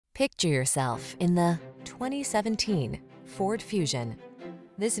Picture yourself in the 2017 Ford Fusion.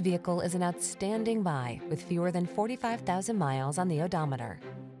 This vehicle is an outstanding buy with fewer than 45,000 miles on the odometer.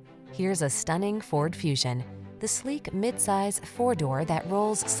 Here's a stunning Ford Fusion, the sleek mid-size four-door that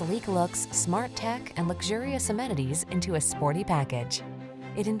rolls sleek looks, smart tech, and luxurious amenities into a sporty package.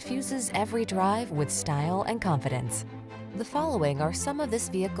 It infuses every drive with style and confidence. The following are some of this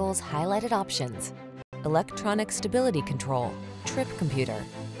vehicle's highlighted options: electronic stability control, trip computer,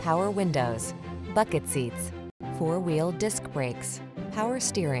 power windows, bucket seats, four-wheel disc brakes, power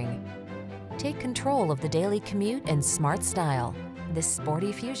steering. Take control of the daily commute in smart style. This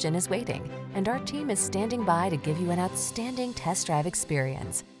sporty Fusion is waiting, and our team is standing by to give you an outstanding test drive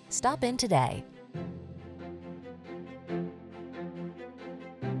experience. Stop in today.